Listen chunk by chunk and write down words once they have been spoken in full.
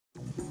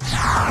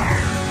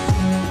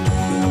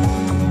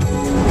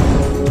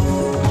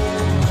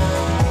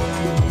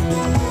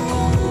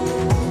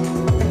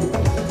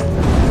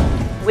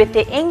With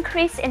the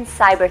increase in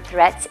cyber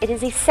threats, it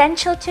is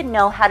essential to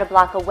know how to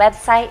block a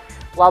website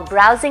while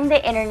browsing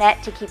the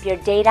internet to keep your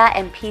data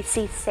and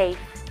PC safe.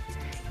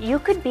 You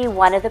could be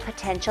one of the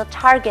potential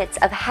targets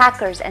of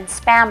hackers and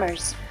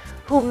spammers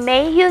who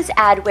may use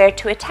adware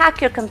to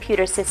attack your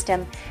computer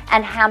system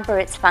and hamper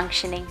its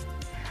functioning.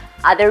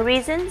 Other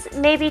reasons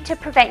may be to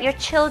prevent your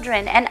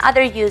children and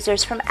other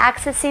users from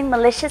accessing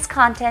malicious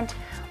content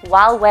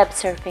while web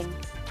surfing.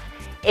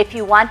 If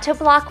you want to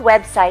block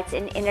websites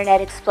in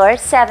Internet Explorer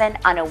 7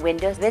 on a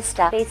Windows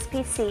Vista-based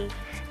PC,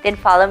 then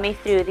follow me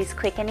through these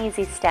quick and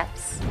easy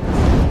steps.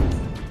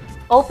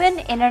 Open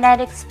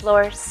Internet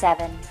Explorer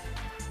 7.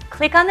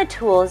 Click on the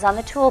tools on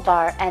the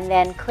toolbar and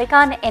then click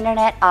on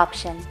Internet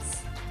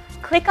Options.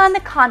 Click on the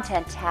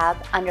Content tab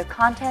under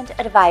Content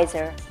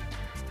Advisor.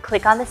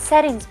 Click on the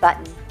Settings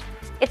button.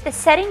 If the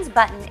Settings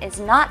button is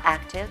not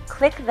active,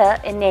 click the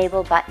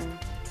Enable button.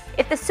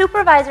 If the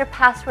Supervisor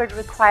Password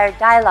Required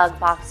dialog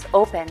box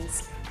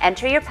opens,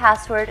 enter your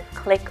password,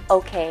 click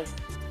OK.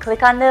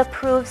 Click on the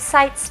Approve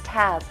Sites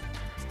tab.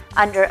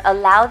 Under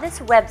Allow this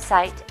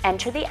website,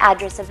 enter the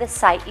address of the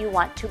site you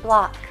want to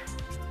block.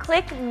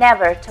 Click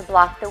Never to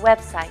block the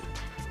website.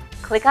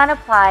 Click on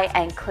Apply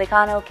and click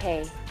on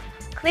OK.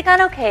 Click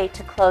on OK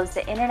to close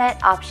the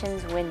Internet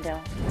Options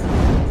window.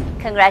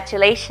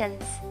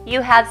 Congratulations!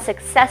 You have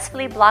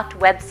successfully blocked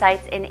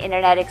websites in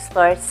Internet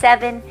Explorer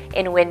 7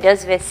 in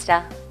Windows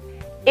Vista.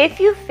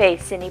 If you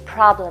face any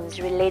problems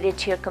related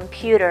to your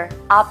computer,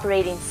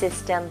 operating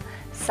system,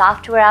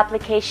 software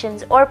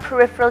applications, or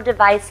peripheral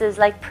devices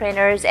like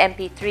printers,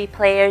 MP3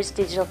 players,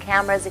 digital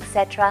cameras,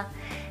 etc.,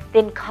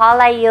 then call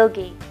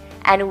iYogi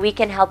and we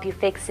can help you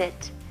fix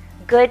it.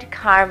 Good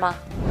karma!